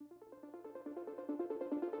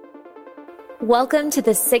Welcome to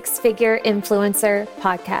the Six Figure Influencer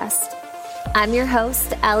Podcast. I'm your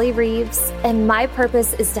host, Allie Reeves, and my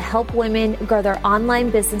purpose is to help women grow their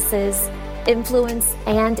online businesses, influence,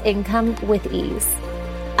 and income with ease.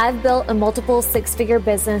 I've built a multiple six-figure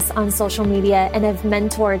business on social media and have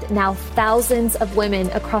mentored now thousands of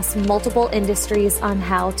women across multiple industries on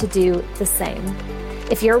how to do the same.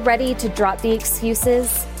 If you're ready to drop the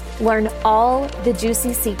excuses, learn all the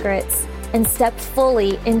juicy secrets, and step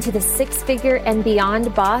fully into the six-figure and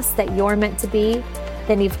beyond boss that you're meant to be,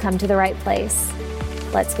 then you've come to the right place.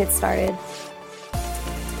 Let's get started.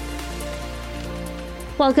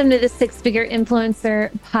 Welcome to the Six Figure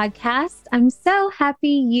Influencer Podcast. I'm so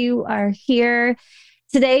happy you are here.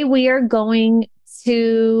 Today, we are going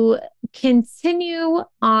to continue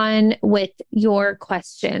on with your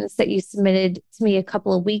questions that you submitted to me a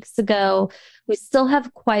couple of weeks ago. We still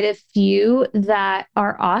have quite a few that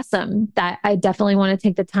are awesome that I definitely want to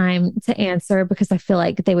take the time to answer because I feel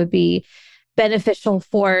like they would be beneficial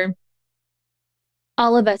for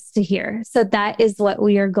all of us to hear. So that is what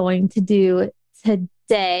we are going to do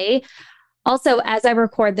today. Also, as I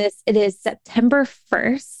record this, it is September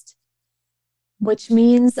 1st, which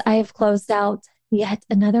means I have closed out yet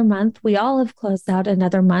another month. We all have closed out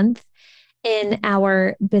another month in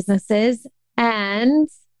our businesses. And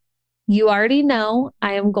you already know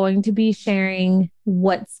I am going to be sharing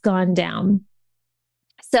what's gone down.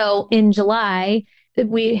 So in July,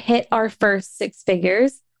 we hit our first six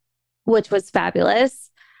figures, which was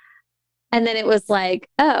fabulous. And then it was like,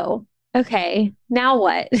 oh, okay, now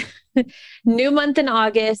what? New month in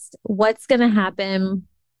August. What's going to happen?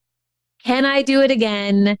 Can I do it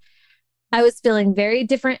again? I was feeling very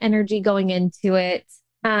different energy going into it.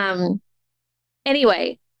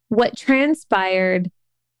 Anyway, what transpired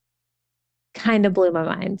kind of blew my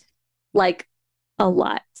mind, like a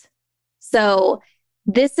lot. So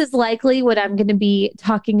this is likely what I'm going to be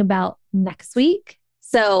talking about next week.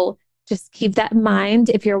 So just keep that in mind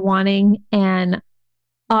if you're wanting an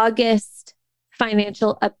August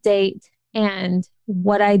financial update and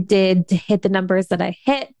what I did to hit the numbers that I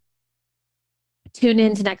hit. Tune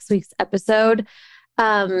into next week's episode.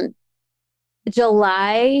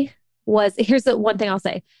 July was, here's the one thing I'll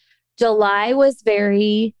say. July was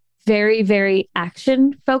very, very, very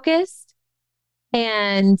action focused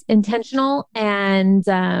and intentional and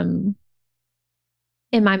in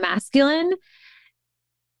my masculine.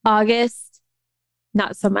 August,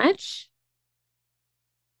 not so much.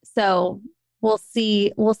 So we'll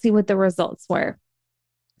see what the results were.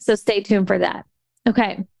 So stay tuned for that.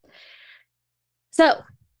 Okay. So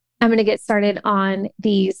I'm going to get started on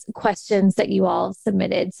these questions that you all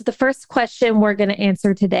submitted. So the first question we're going to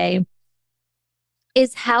answer today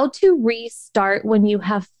is how to restart when you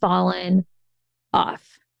have fallen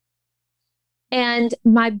off. And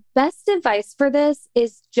my best advice for this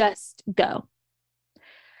is just go.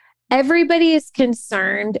 Everybody is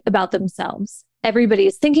concerned about themselves. Everybody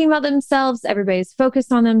is thinking about themselves. Everybody's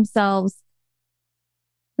focused on themselves.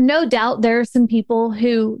 No doubt there are some people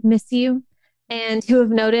who miss you and who have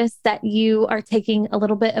noticed that you are taking a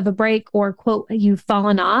little bit of a break or, quote, you've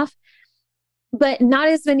fallen off, but not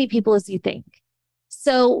as many people as you think.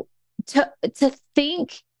 So to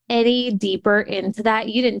think any deeper into that,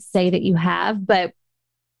 you didn't say that you have, but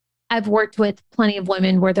I've worked with plenty of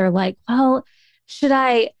women where they're like, well, should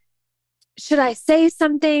I say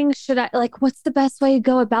something? What's the best way to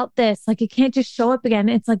go about this? Like, it can't just show up again.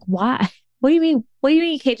 It's like, why? What do you mean? What do you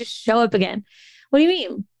mean you can't just show up again? What do you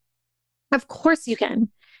mean? Of course you can.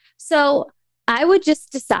 So I would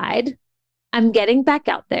just decide I'm getting back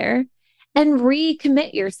out there and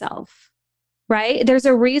recommit yourself, right? There's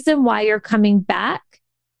a reason why you're coming back.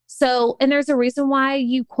 So, and there's a reason why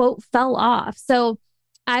you, quote, fell off. So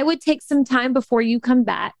I would take some time before you come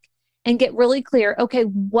back and get really clear. Okay,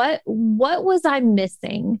 what was I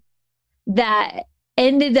missing that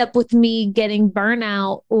ended up with me getting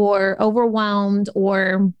burnout or overwhelmed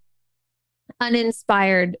or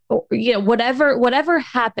uninspired, or whatever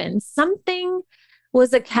happened, something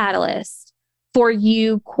was a catalyst for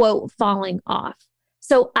you, quote, falling off.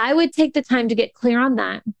 So I would take the time to get clear on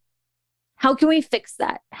that. How can we fix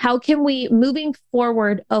that? How can we, moving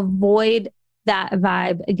forward, avoid that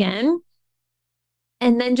vibe again?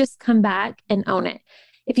 And then just come back and own it.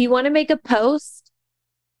 If you want to make a post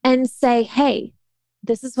and say, hey,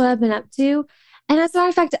 this is what I've been up to. And as a matter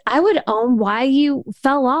of fact, I would own why you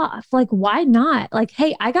fell off. Like, why not? Like,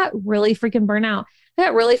 hey, I got really freaking burnout. I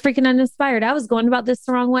got really freaking uninspired. I was going about this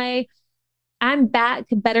the wrong way. I'm back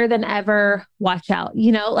better than ever. Watch out,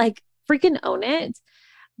 like freaking own it.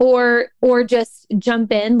 Or just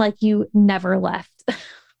jump in like you never left.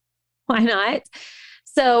 Why not?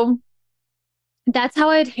 So that's how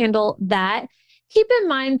I'd handle that. Keep in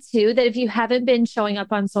mind too that if you haven't been showing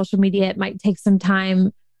up on social media, it might take some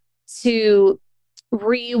time to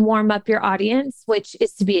warm up your audience, which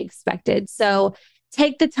is to be expected. So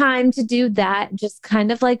take the time to do that. Just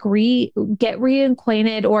kind of like get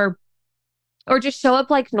reacquainted, or just show up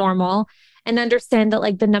like normal, and understand that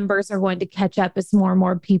like the numbers are going to catch up as more and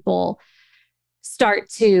more people start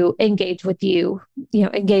to engage with you. You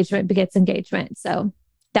know, engagement begets engagement. So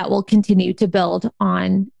that will continue to build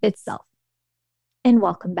on itself. And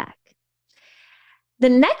welcome back. The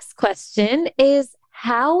next question is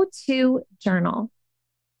how to journal.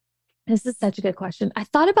 This is such a good question. I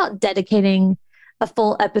thought about dedicating a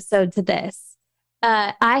full episode to this.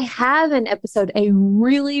 I have an episode, a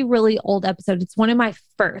really, really old episode. It's one of my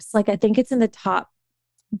first, like I think it's in the top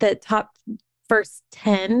first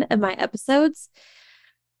 10 of my episodes.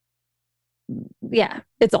 Yeah,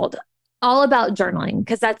 it's old. All about journaling,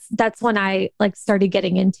 because that's when I like started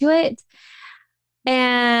getting into it.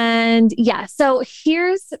 And yeah, so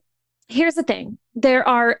here's the thing. There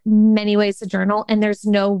are many ways to journal, and there's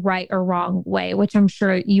no right or wrong way, which I'm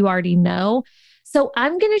sure you already know. So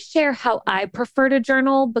I'm going to share how I prefer to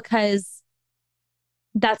journal because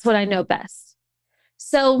that's what I know best.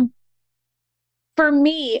 So for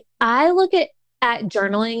me, I look at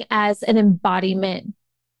journaling as an embodiment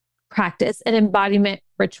practice, an embodiment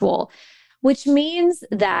ritual, which means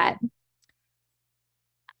that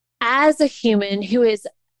as a human who is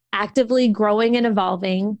actively growing and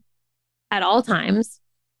evolving at all times,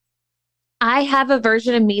 I have a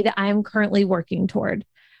version of me that I am currently working toward,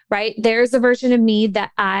 right? There's a version of me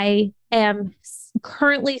that I am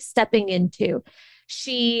currently stepping into.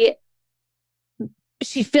 She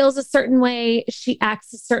feels a certain way. She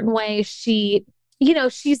acts a certain way.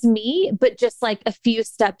 She's me, but just like a few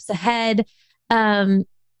steps ahead, a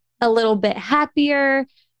little bit happier,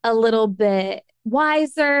 a little bit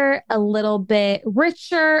wiser, a little bit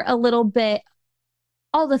richer, a little bit,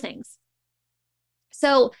 all the things.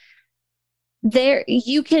 So there,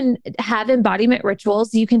 you can have embodiment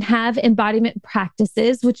rituals. You can have embodiment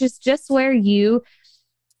practices, which is just where you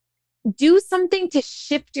do something to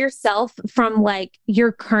shift yourself from like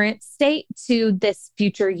your current state to this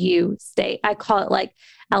future you state. I call it like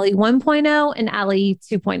Allie 1.0 and Allie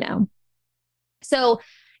 2.0. So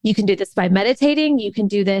you can do this by meditating. You can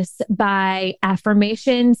do this by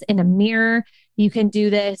affirmations in a mirror. You can do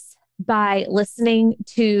this by listening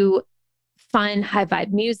to fun, high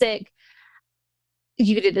vibe music.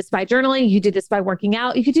 You could do this by journaling. You do this by working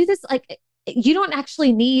out. You could do this like, you don't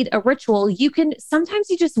actually need a ritual. Sometimes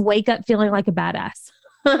you just wake up feeling like a badass,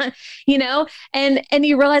 and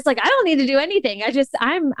you realize like, I don't need to do anything.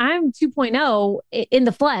 I'm 2.0 in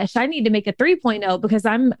the flesh. I need to make a 3.0 because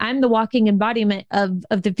I'm the walking embodiment of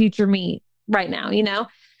the future me right now,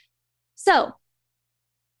 So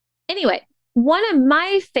anyway, one of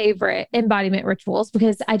my favorite embodiment rituals,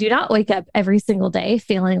 because I do not wake up every single day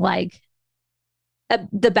feeling like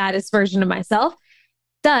the baddest version of myself.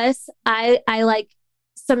 Thus, I like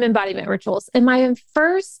some embodiment rituals. And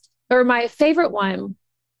my favorite one,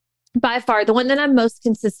 by far, the one that I'm most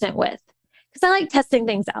consistent with, because I like testing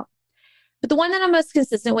things out. But the one that I'm most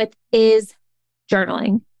consistent with is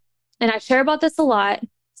journaling. And I share about this a lot,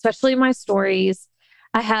 especially in my stories.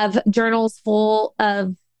 I have journals full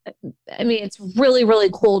of, it's really, really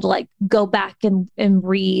cool to like go back and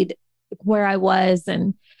read where I was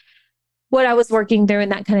and what I was working through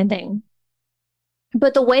and that kind of thing.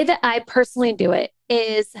 But the way that I personally do it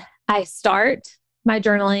is I start my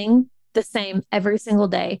journaling the same every single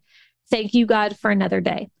day. Thank you, God, for another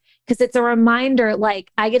day. Because it's a reminder, like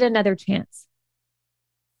I get another chance.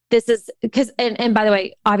 This is because, and by the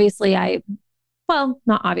way, obviously not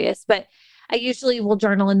obvious, but I usually will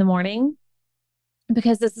journal in the morning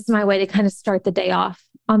because this is my way to kind of start the day off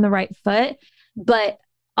on the right foot. But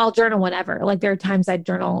I'll journal whenever. Like there are times I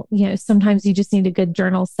journal, sometimes you just need a good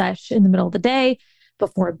journal sesh in the middle of the day,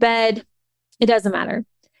 before bed. It doesn't matter.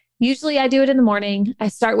 Usually I do it in the morning. I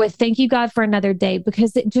start with thank you, God, for another day,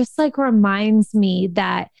 because it just like reminds me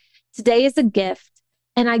that today is a gift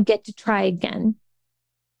and I get to try again,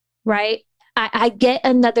 right? I get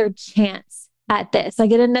another chance at this. I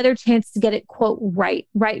get another chance to get it, quote, right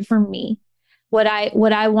for me, what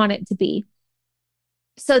I want it to be.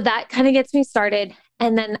 So that kind of gets me started.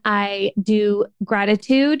 And then I do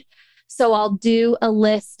gratitude. So I'll do a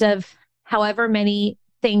list of however many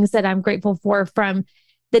things that I'm grateful for from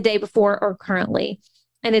the day before or currently.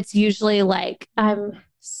 And it's usually like, I'm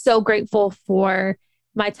so grateful for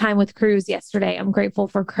my time with Cruz yesterday. I'm grateful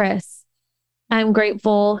for Chris. I'm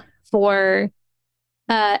grateful for,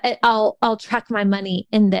 I'll track my money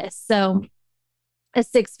in this. So a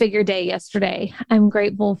 6-figure day yesterday. I'm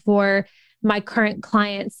grateful for my current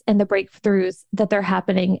clients and the breakthroughs that they're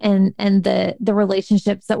happening, and the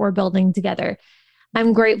relationships that we're building together.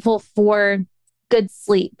 I'm grateful for good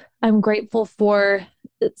sleep. I'm grateful for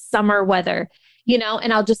summer weather,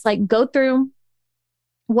 and I'll just like go through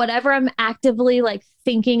whatever I'm actively like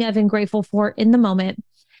thinking of and grateful for in the moment.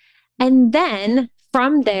 And then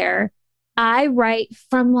from there, I write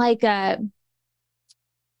from like a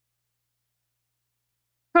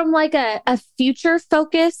future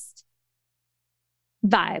focused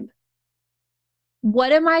vibe.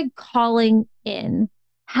 What am I calling in?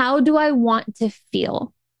 How do I want to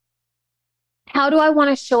feel? How do I want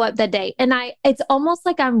to show up that day? And it's almost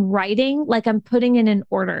like I'm writing, like I'm putting in an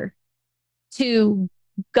order to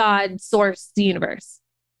God, source, the universe.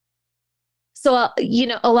 So,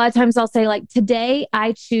 a lot of times I'll say like, today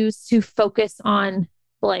I choose to focus on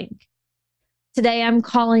blank. Today I'm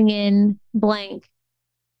calling in blank.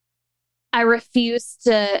 I refuse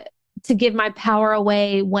to give my power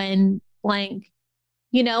away when blank,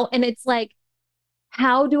 and it's like,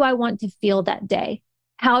 how do I want to feel that day?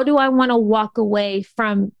 How do I want to walk away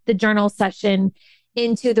from the journal session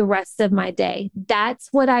into the rest of my day? That's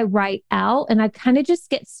what I write out. And I kind of just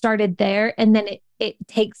get started there. And then it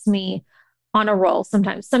takes me on a roll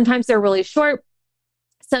sometimes. Sometimes they're really short.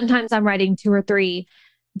 Sometimes I'm writing 2 or 3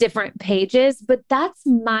 different pages, but that's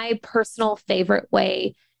my personal favorite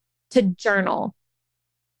way to journal.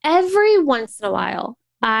 Every once in a while,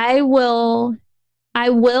 I will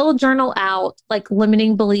journal out like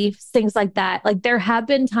limiting beliefs, things like that. Like there have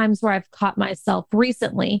been times where I've caught myself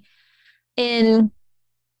recently in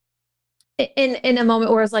a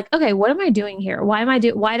moment where I was like, okay, what am I doing here? Why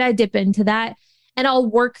did I dip into that? And I'll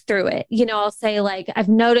work through it. I'll say like, I've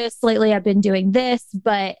noticed lately I've been doing this,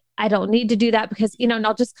 but I don't need to do that because, and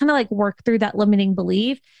I'll just kind of like work through that limiting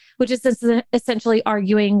belief, which is essentially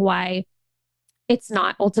arguing why it's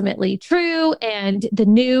not ultimately true. And the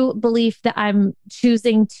new belief that I'm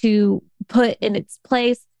choosing to put in its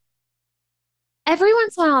place. Every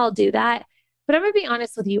once in a while I'll do that. But I'm going to be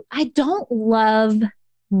honest with you. I don't love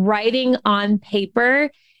writing on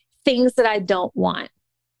paper things that I don't want.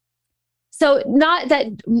 So not that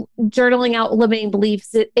journaling out limiting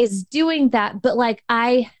beliefs is doing that, but like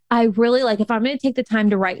I really like, if I'm going to take the time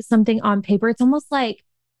to write something on paper, it's almost like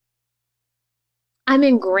I'm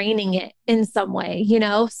ingraining it in some way,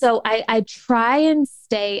 So I try and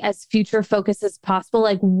stay as future focused as possible.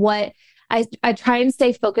 Like what I try and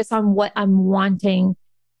stay focused on what I'm wanting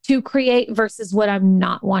to create versus what I'm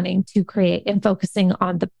not wanting to create, and focusing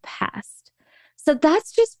on the past. So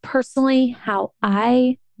that's just personally how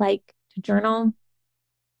I like to journal.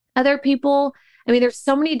 Other people, there's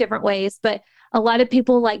so many different ways, but a lot of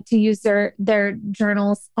people like to use their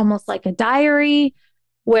journals almost like a diary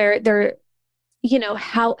where they're,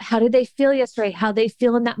 how did they feel yesterday? How they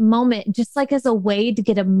feel in that moment, just like as a way to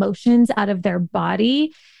get emotions out of their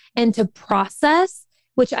body and to process,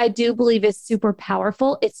 which I do believe is super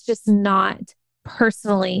powerful. It's just not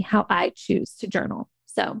personally how I choose to journal.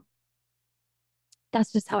 So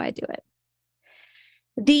that's just how I do it.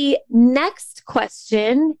 The next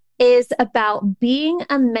question is about being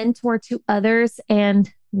a mentor to others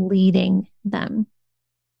and leading them.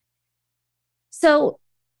 So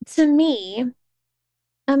to me,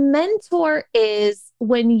 a mentor is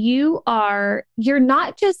when you're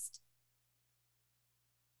not just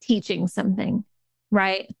teaching something,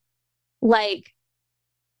 right? Like,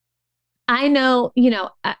 I know,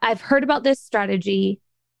 I've heard about this strategy.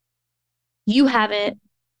 You haven't.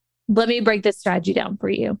 Let me break this strategy down for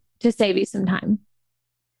you to save you some time.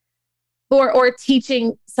 Or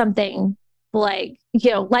teaching something like,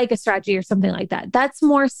 like a strategy or something like that. That's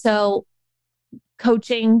more so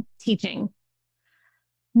coaching, teaching.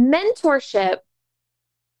 Mentorship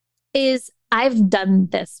is I've done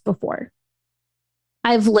this before.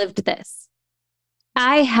 I've lived this.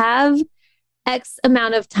 I have X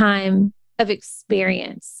amount of time of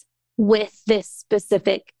experience with this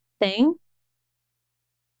specific thing.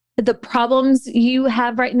 The problems you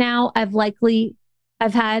have right now, I've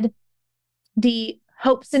had. The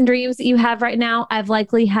hopes and dreams that you have right now, I've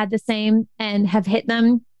likely had the same and have hit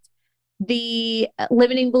them. The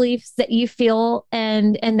limiting beliefs that you feel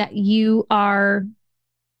and that you are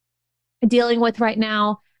dealing with right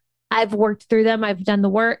now, I've worked through them. I've done the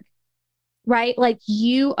work, right? Like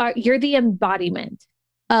you're the embodiment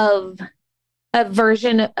of a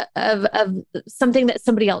version of something that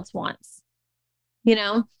somebody else wants,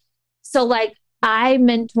 So like I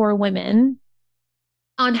mentor women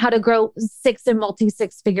on how to grow 6 and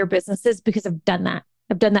multi-6-figure businesses because I've done that.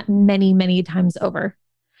 I've done that many, many times over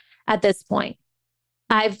at this point.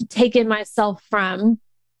 I've taken myself from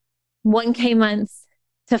 1K months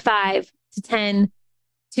to 5 to 10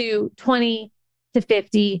 to 20 to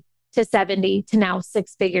 50 to 70 to now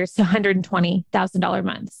 6 figures to $120,000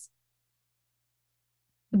 months.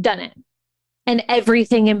 I've done it. And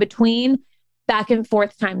everything in between, back and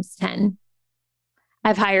forth times 10.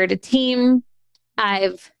 I've hired a team.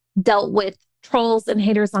 I've dealt with trolls and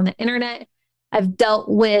haters on the internet. I've dealt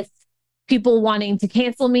with people wanting to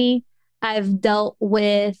cancel me. I've dealt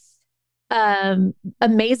with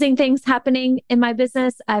amazing things happening in my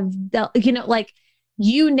business. I've dealt, like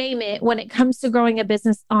you name it, when it comes to growing a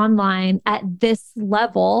business online at this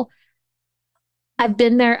level, I've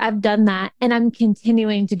been there, I've done that, and I'm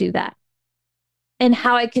continuing to do that. And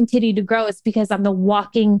how I continue to grow is because I'm the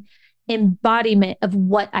walking embodiment of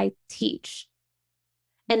what I teach.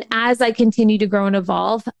 And as I continue to grow and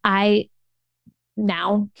evolve, I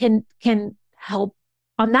now can help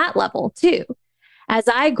on that level too. As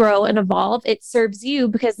I grow and evolve, it serves you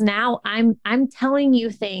because now I'm telling you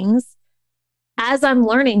things as I'm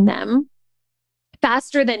learning them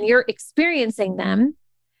faster than you're experiencing them.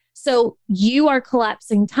 So you are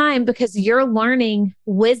collapsing time because you're learning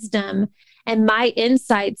wisdom and my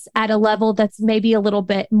insights at a level that's maybe a little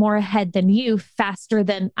bit more ahead than you faster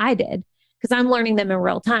than I did because I'm learning them in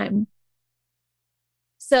real time.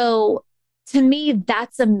 So to me,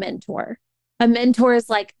 that's a mentor. A mentor is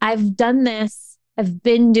like, I've done this. I've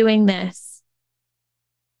been doing this.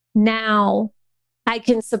 Now I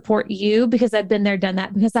can support you because I've been there, done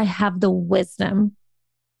that, because I have the wisdom.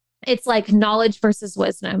 It's like knowledge versus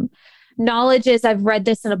wisdom. Knowledge is I've read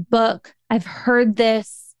this in a book. I've heard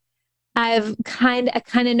this. I kind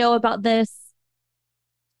of know about this.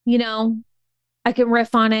 I can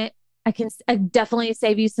riff on it. I definitely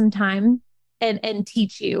save you some time and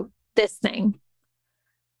teach you this thing.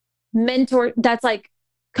 Mentor, that's like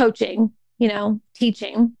coaching,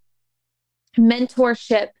 teaching.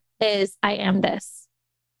 Mentorship is I am this.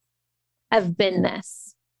 I've been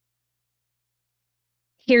this.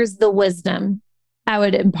 Here's the wisdom I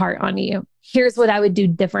would impart on you. Here's what I would do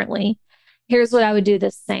differently. Here's what I would do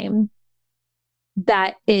the same.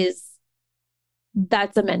 That's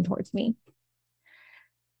a mentor to me.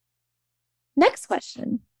 Next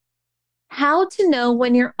question. How to know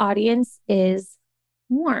when your audience is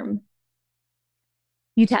warm?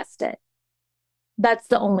 You test it. That's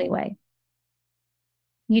the only way.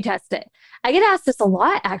 You test it. I get asked this a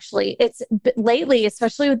lot, actually. It's lately,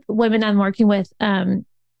 especially with women I'm working with, and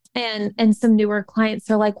some newer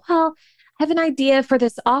clients are like, well, I have an idea for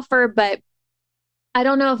this offer, but I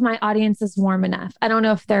don't know if my audience is warm enough. I don't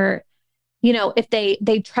know if they're, if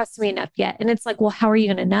they trust me enough yet. And it's like, well, how are you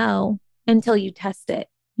going to know until you test it?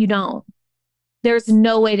 You don't. There's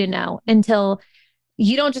no way to know until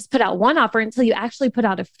you don't just put out one offer until you actually put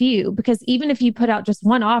out a few, because even if you put out just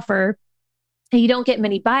one offer and you don't get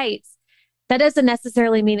many bites, that doesn't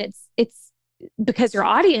necessarily mean it's because your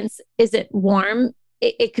audience isn't warm.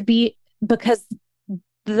 It could be because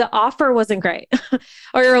the offer wasn't great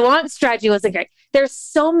or your launch strategy wasn't great. There's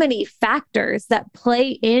so many factors that play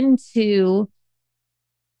into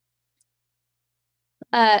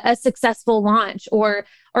a successful launch or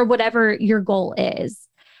whatever your goal is.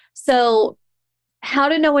 So how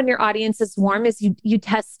to know when your audience is warm is you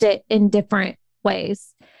test it in different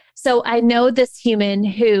ways. So I know this human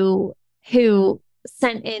who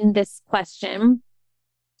sent in this question.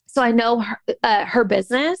 So I know her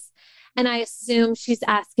business, and I assume she's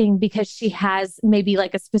asking because she has maybe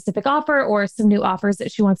like a specific offer or some new offers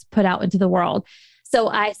that she wants to put out into the world. So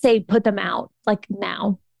I say, put them out like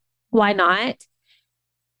now. Why not?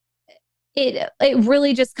 It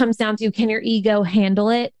really just comes down to, can your ego handle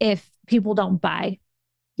it if people don't buy?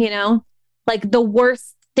 Like the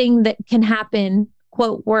worst thing that can happen,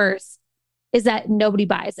 quote, worst, is that nobody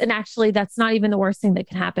buys. And actually, that's not even the worst thing that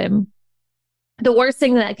can happen. The worst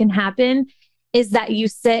thing that can happen is that you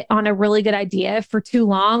sit on a really good idea for too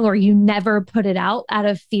long, or you never put it out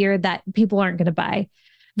of fear that people aren't going to buy,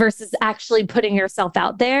 versus actually putting yourself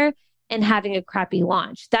out there and having a crappy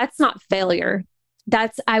launch. That's not failure.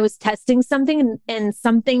 That's, I was testing something and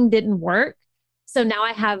something didn't work. So now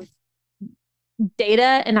I have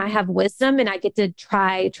data and I have wisdom and I get to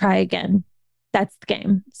try again. That's the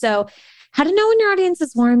game. So how to know when your audience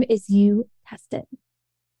is warm is you test it.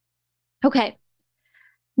 Okay.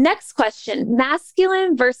 Next question,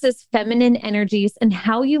 masculine versus feminine energies and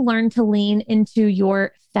how you learn to lean into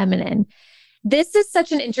your feminine. This is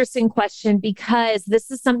such an interesting question because this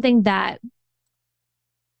is something that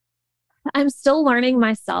I'm still learning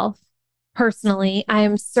myself personally. I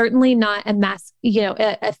am certainly not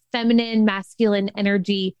a feminine, masculine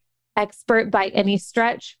energy expert by any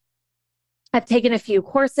stretch. I've taken a few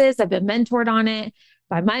courses. I've been mentored on it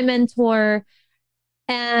by my mentor,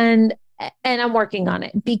 and I'm working on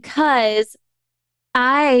it because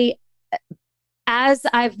I, as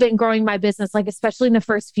I've been growing my business, like especially in the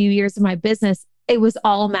first few years of my business, it was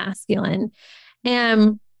all masculine.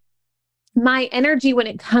 And my energy when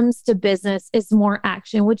it comes to business is more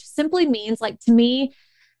action, which simply means, like, to me,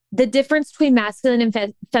 the difference between masculine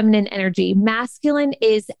and feminine energy: masculine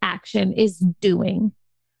is action, is doing.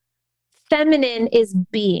 Feminine is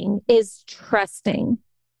being, is trusting.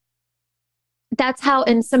 That's how,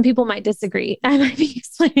 and some people might disagree. I might be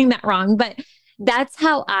explaining that wrong, but that's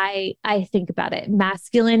how I think about it.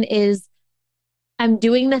 Masculine is I'm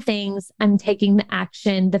doing the things, I'm taking the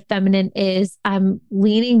action. The feminine is I'm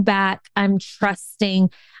leaning back, I'm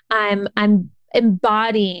trusting, I'm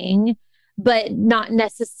embodying, but not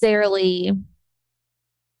necessarily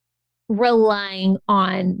relying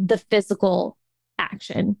on the physical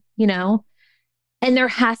action, you know? And there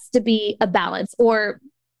has to be a balance, or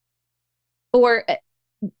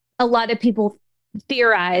a lot of people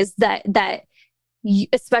theorize that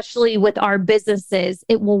especially with our businesses,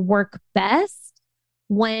 it will work best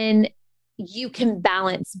when you can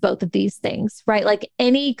balance both of these things, right? Like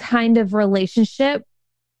any kind of relationship,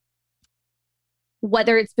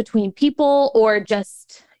 whether it's between people or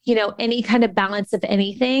just, any kind of balance of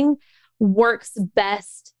anything, works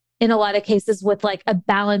best in a lot of cases with like a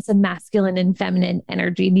balance of masculine and feminine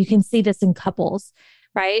energy. And you can see this in couples,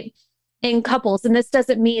 right? In couples. And this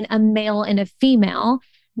doesn't mean a male and a female.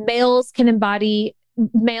 Males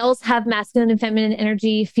have masculine and feminine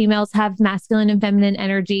energy. Females have masculine and feminine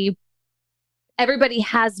energy. Everybody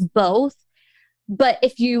has both. But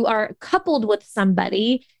if you are coupled with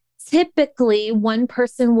somebody, typically one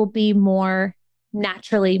person will be more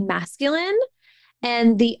naturally masculine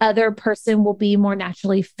and the other person will be more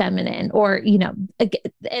naturally feminine, or,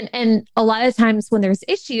 and a lot of times when there's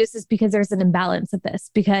issues is because there's an imbalance of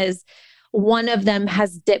this, because one of them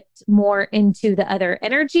has dipped more into the other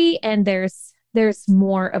energy and there's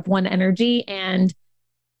more of one energy, and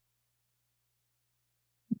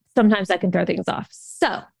sometimes that can throw things off.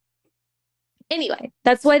 So anyway,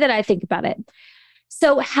 that's the way that I think about it.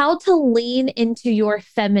 So how to lean into your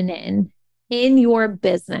feminine in your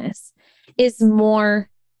business is more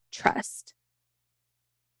trust.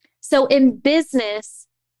 So in business,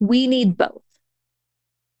 we need both.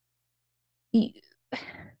 You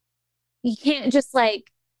can't just like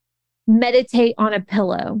meditate on a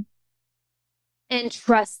pillow and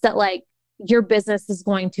trust that like your business is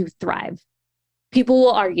going to thrive. People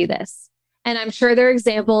will argue this. And I'm sure there are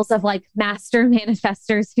examples of like master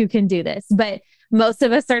manifestors who can do this, but most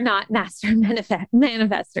of us are not master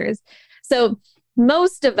manifestors. So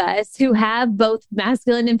most of us who have both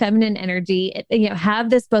masculine and feminine energy, have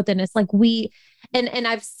this both in us. Like and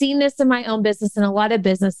I've seen this in my own business and a lot of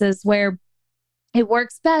businesses where it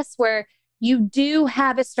works best, where you do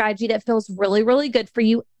have a strategy that feels really, really good for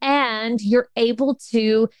you and you're able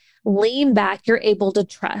to lean back, you're able to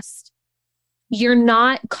trust. You're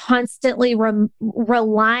not constantly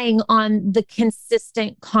relying on the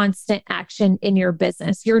consistent, constant action in your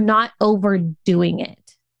business. You're not overdoing it.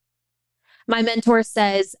 My mentor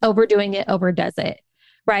says overdoing it overdoes it,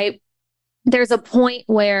 right? There's a point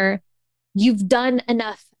where you've done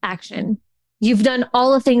enough action. You've done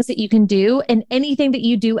all the things that you can do, and anything that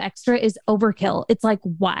you do extra is overkill. It's like,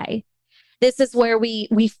 why? This is where we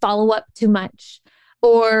follow up too much,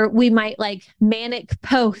 or we might like manic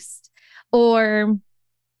post, or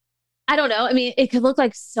I don't know. I mean, it could look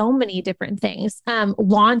like so many different things.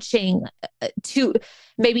 Launching to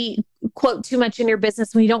maybe quote too much in your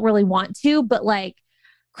business when you don't really want to, but like,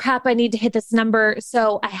 crap, I need to hit this number,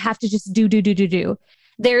 so I have to just do.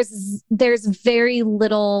 There's very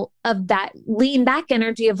little of that lean back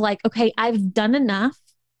energy of like, okay, I've done enough.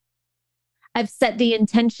 I've set the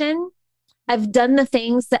intention. I've done the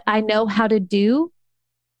things that I know how to do.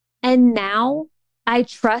 And now I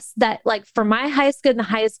trust that like for my highest good and the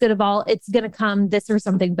highest good of all, it's going to come this or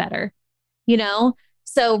something better,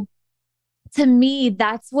 So to me,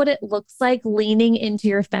 that's what it looks like leaning into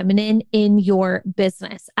your feminine in your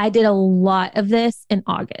business. I did a lot of this in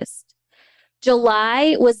August.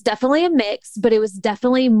 July was definitely a mix, but it was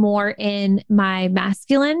definitely more in my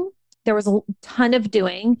masculine. There was a ton of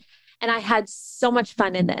doing, and I had so much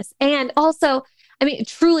fun in this. And also, I mean,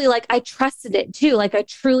 truly, like I trusted it too. Like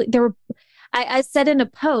I said in a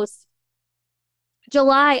post,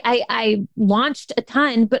 July, I launched a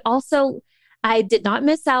ton, but also I did not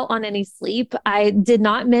miss out on any sleep. I did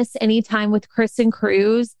not miss any time with Chris and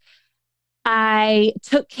Cruz. I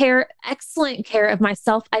took excellent care of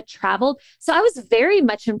myself. I traveled. So I was very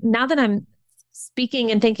much, now that I'm speaking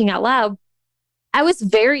and thinking out loud, I was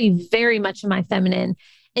very, very much in my feminine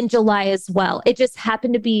in July as well. It just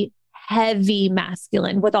happened to be heavy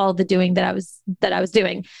masculine with all the doing that I was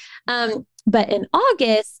doing. But in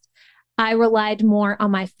August, I relied more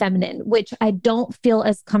on my feminine, which I don't feel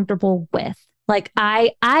as comfortable with. Like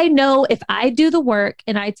I know if I do the work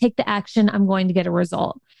and I take the action, I'm going to get a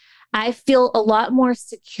result. I feel a lot more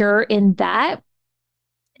secure in that,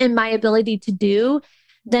 in my ability to do,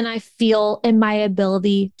 than I feel in my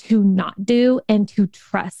ability to not do and to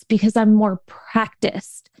trust, because I'm more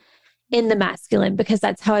practiced in the masculine, because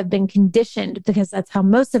that's how I've been conditioned, because that's how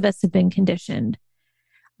most of us have been conditioned.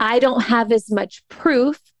 I don't have as much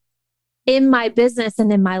proof in my business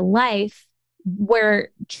and in my life where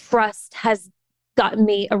trust has gotten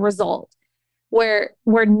me a result, where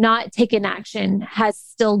not taking action has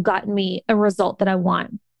still gotten me a result that I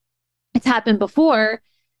want. It's happened before,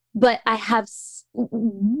 but I have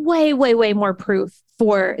way, way, way more proof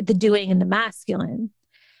for the doing in the masculine.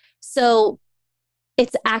 So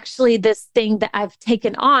it's actually this thing that I've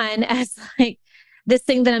taken on as like this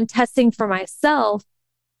thing that I'm testing for myself.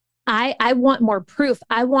 I want more proof.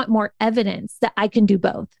 I want more evidence that I can do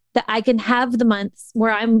both, that I can have the months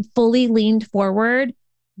where I'm fully leaned forward,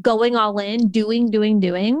 going all in, doing,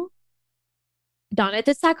 not at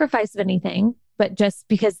the sacrifice of anything, but just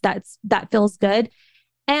because that feels good.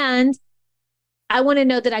 And I want to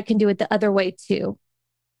know that I can do it the other way too,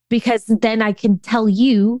 because then I can tell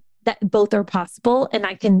you that both are possible and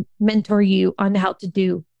I can mentor you on how to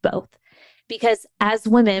do both. Because as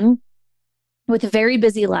women with very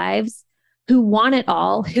busy lives who want it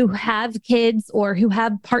all, who have kids or who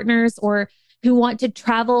have partners or who want to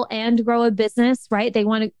travel and grow a business, right?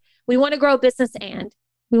 We want to grow a business and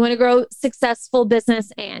we want to grow successful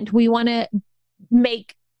business and we want to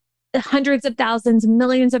make hundreds of thousands,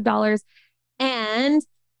 millions of dollars. And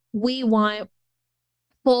we want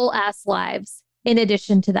full ass lives in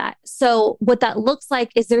addition to that. So what that looks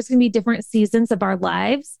like is there's going to be different seasons of our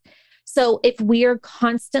lives. So if we are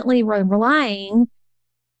constantly relying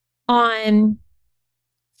on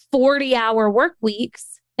 40-hour work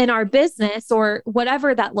weeks in our business or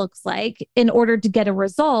whatever that looks like in order to get a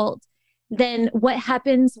result, then what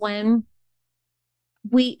happens when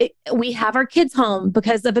we have our kids home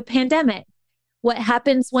because of a pandemic? What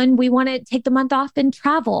happens when we want to take the month off and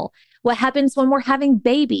travel? What happens when we're having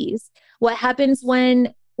babies? What happens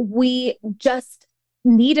when we just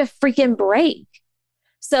need a freaking break?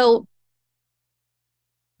 So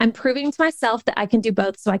I'm proving to myself that I can do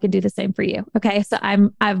both, so I can do the same for you. Okay. So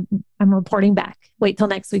I'm reporting back. Wait till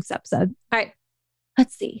next week's episode. All right.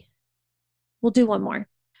 Let's see. We'll do one more.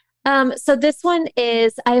 So this one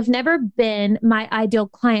is, I have never been my ideal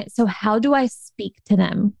client. So how do I speak to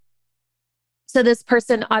them? So this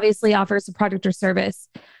person obviously offers a product or service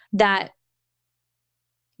that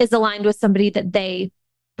is aligned with somebody that they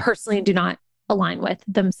personally do not align with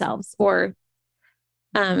themselves or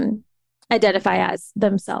identify as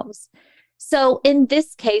themselves. So in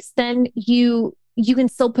this case, then you can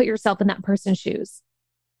still put yourself in that person's shoes.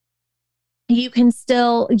 You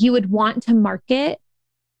would want to market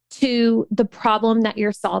to the problem that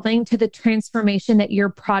you're solving, to the transformation that your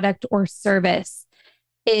product or service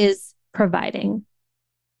is providing.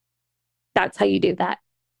 That's how you do that.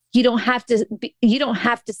 You don't have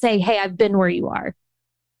to say, hey, I've been where you are,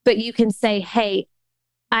 but you can say, hey,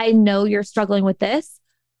 I know you're struggling with this,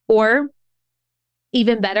 or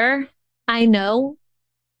even better, I know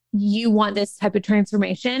you want this type of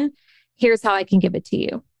transformation. Here's how I can give it to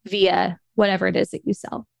you via whatever it is that you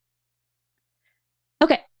sell.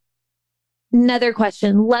 Okay. Another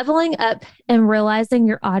question, leveling up and realizing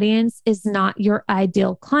your audience is not your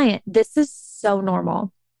ideal client. This is so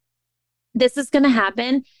normal. This is going to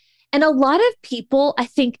happen. And a lot of people, I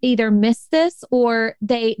think, either miss this or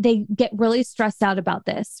they get really stressed out about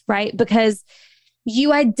this, right? Because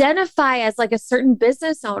you identify as like a certain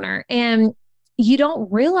business owner and maybe you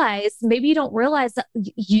don't realize that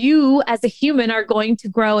you as a human are going to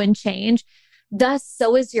grow and change. Thus,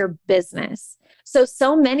 so is your business.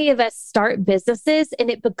 So many of us start businesses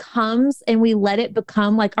and we let it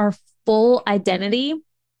become like our full identity.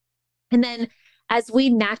 And then as we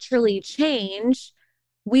naturally change,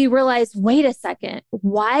 we realize, wait a second,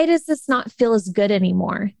 why does this not feel as good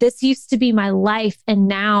anymore? This used to be my life. And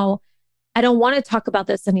now I don't want to talk about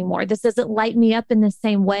this anymore. This doesn't light me up in the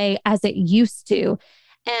same way as it used to.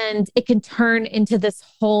 And it can turn into this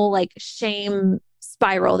whole like shame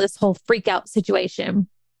spiral, this whole freak out situation.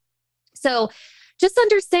 So just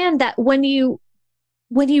understand that when you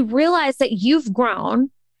realize that you've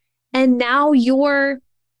grown and now your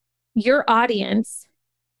audience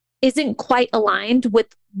isn't quite aligned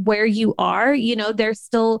with where you are, they're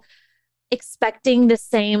still expecting the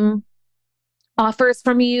same offers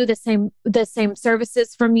from you, the same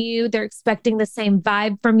services from you. They're expecting the same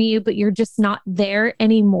vibe from you, but you're just not there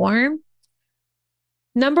anymore.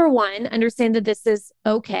 Number one, understand that this is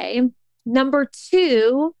okay. Number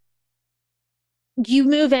two, you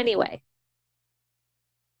move anyway.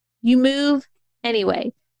 You move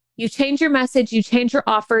anyway. You change your message, you change your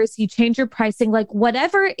offers, you change your pricing, like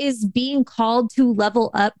whatever is being called to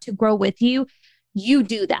level up, to grow with you, you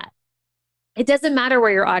do that. It doesn't matter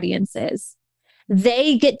where your audience is.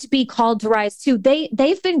 They get to be called to rise too.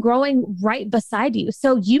 They've been growing right beside you.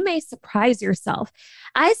 So you may surprise yourself.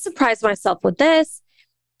 I surprised myself with this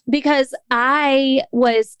because I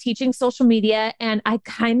was teaching social media and I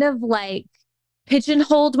kind of like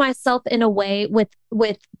pigeonholed myself in a way with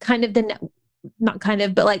kind of not kind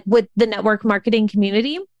of, but like with the network marketing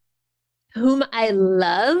community, whom I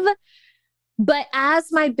love. But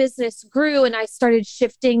as my business grew and I started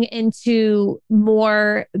shifting into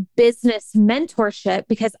more business mentorship,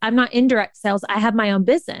 because I'm not in direct sales, I have my own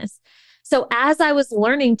business. So as I was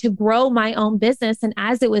learning to grow my own business and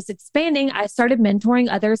as it was expanding, I started mentoring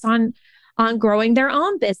others on growing their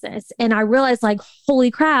own business. And I realized like,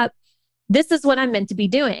 holy crap, this is what I'm meant to be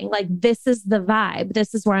doing. Like, this is the vibe.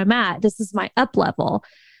 This is where I'm at. This is my up level.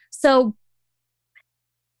 So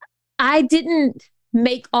I didn't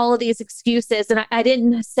make all of these excuses. And I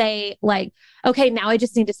didn't say like, okay, now I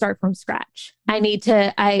just need to start from scratch.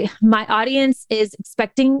 My audience is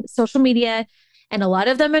expecting social media and a lot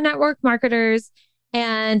of them are network marketers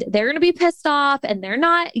and they're going to be pissed off and they're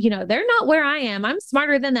not where I am. I'm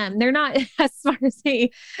smarter than them. They're not as smart as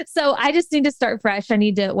me. So I just need to start fresh. I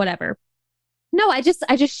need to whatever. No, I just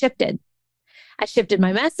shifted. I shifted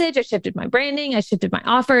my message. I shifted my branding. I shifted my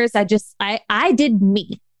offers. I did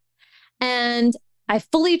me. And I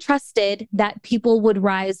fully trusted that people would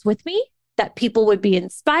rise with me, that people would be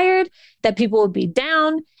inspired, that people would be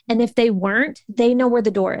down. And if they weren't, they know where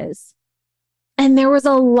the door is. And there was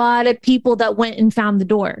a lot of people that went and found the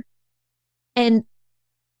door. And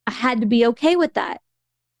I had to be okay with that.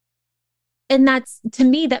 And to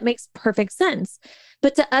me, that makes perfect sense.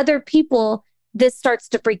 But to other people, this starts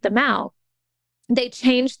to freak them out. They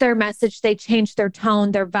change their message, they change their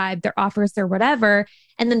tone, their vibe, their offers, their whatever.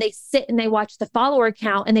 And then they sit and they watch the follower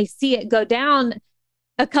count and they see it go down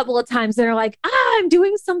a couple of times. They're like, I'm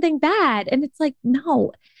doing something bad. And it's like,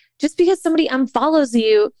 no, just because somebody unfollows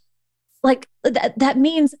you, like that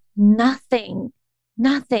means nothing.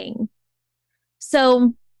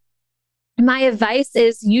 So my advice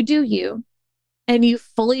is you do you, and you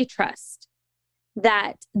fully trust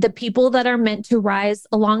that the people that are meant to rise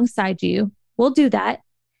alongside you will do that.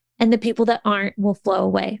 And the people that aren't will flow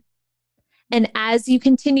away. And as you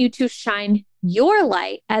continue to shine your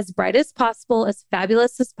light as bright as possible, as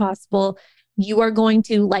fabulous as possible, you are going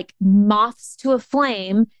to, like moths to a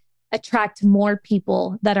flame, attract more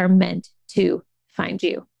people that are meant to find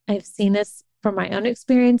you. I've seen this from my own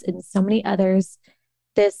experience and so many others.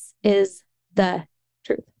 This is the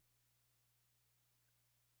truth.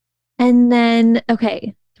 And then,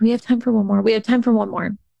 okay, do we have time for one more? We have time for one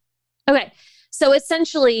more. Okay. So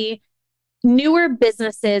essentially, newer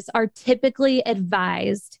businesses are typically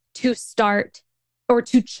advised to start or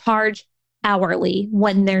to charge hourly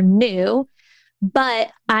when they're new,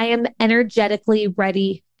 but I am energetically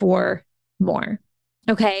ready for more.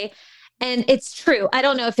 Okay. And it's true. I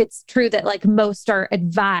don't know if it's true that like most are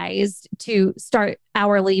advised to start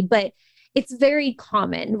hourly, but it's very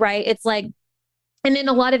common, right? It's like, and in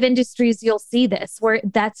a lot of industries, you'll see this where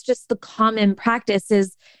that's just the common practice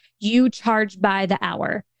is you charge by the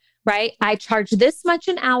hour, right? I charge this much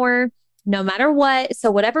an hour, no matter what.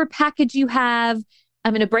 So whatever package you have,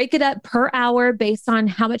 I'm going to break it up per hour based on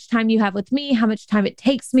how much time you have with me, how much time it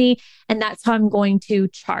takes me. And that's how I'm going to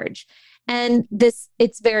charge. And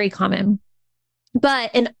it's very common.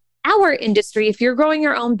 But in our industry, if you're growing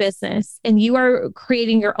your own business and you are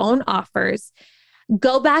creating your own offers,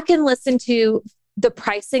 go back and listen to the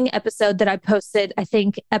pricing episode that I posted, I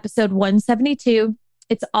think episode 172.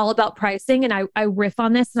 It's all about pricing. And I riff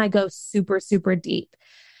on this and I go super, super deep.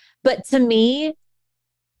 But to me,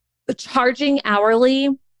 charging hourly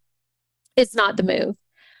is not the move.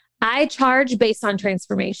 I charge based on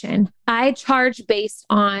transformation. I charge based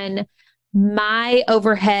on my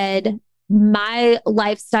overhead, my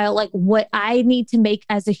lifestyle, like what I need to make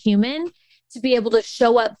as a human to be able to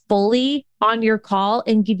show up fully on your call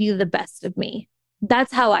and give you the best of me.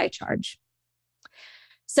 That's how I charge.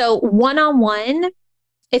 So one-on-one,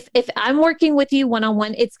 if I'm working with you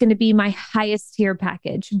one-on-one, it's going to be my highest tier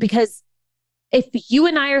package, because if you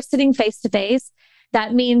and I are sitting face to face,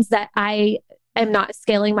 that means that I am not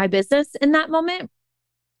scaling my business in that moment.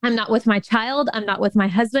 I'm not with my child. I'm not with my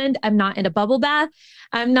husband. I'm not in a bubble bath.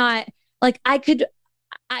 I'm not like, I could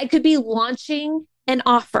be launching an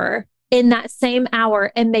offer in that same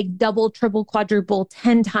hour and make double, triple, quadruple,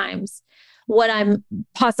 10 times what I'm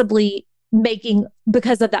possibly making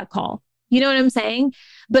because of that call. You know what I'm saying?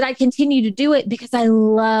 But I continue to do it because I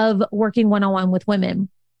love working one-on-one with women.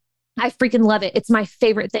 I freaking love it. It's my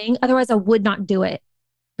favorite thing. Otherwise, I would not do it,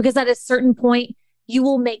 because at a certain point, you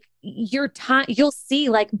will make your time, you'll see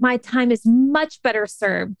like my time is much better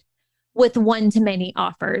served with one-to-many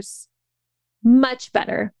offers, much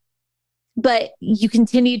better. But you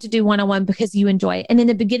continue to do one-on-one because you enjoy it. And in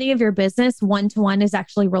the beginning of your business, one-to-one is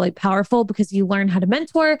actually really powerful because you learn how to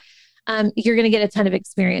mentor. You're going to get a ton of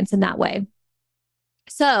experience in that way.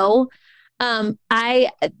 So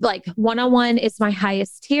I like one-on-one is my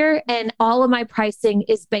highest tier, and all of my pricing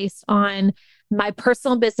is based on my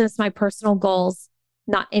personal business, my personal goals,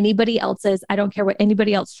 not anybody else's. I don't care what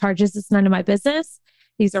anybody else charges. It's none of my business.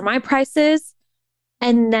 These are my prices.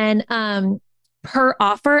 And then per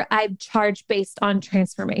offer, I charge based on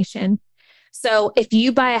transformation. So if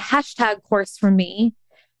you buy a hashtag course from me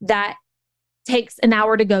that takes an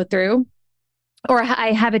hour to go through, or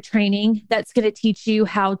I have a training that's going to teach you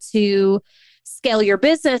how to scale your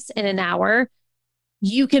business in an hour,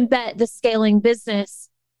 you can bet the scaling business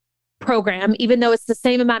program, even though it's the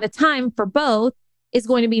same amount of time for both, is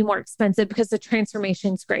going to be more expensive because the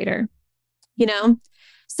transformation is greater, you know?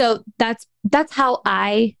 So that's how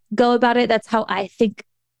I go about it. That's how I think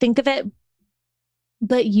of it.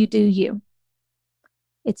 But you do you.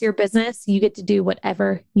 It's your business. You get to do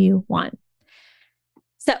whatever you want.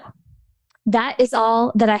 So that is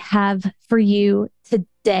all that I have for you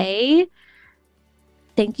today.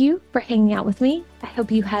 Thank you for hanging out with me. I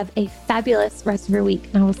hope you have a fabulous rest of your week,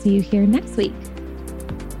 and I will see you here next week.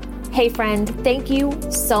 Hey friend, thank you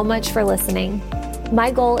so much for listening. My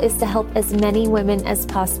goal is to help as many women as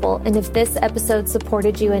possible, and if this episode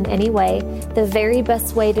supported you in any way, the very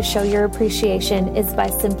best way to show your appreciation is by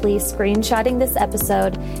simply screenshotting this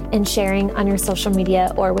episode and sharing on your social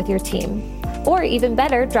media or with your team. Or even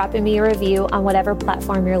better, dropping me a review on whatever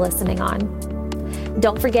platform you're listening on.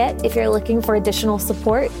 Don't forget, if you're looking for additional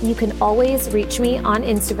support, you can always reach me on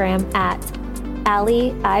Instagram at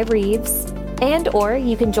Allie I. Reeves, or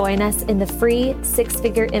you can join us in the free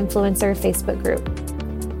 6-Figure Influencer Facebook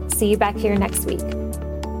group. See you back here next week.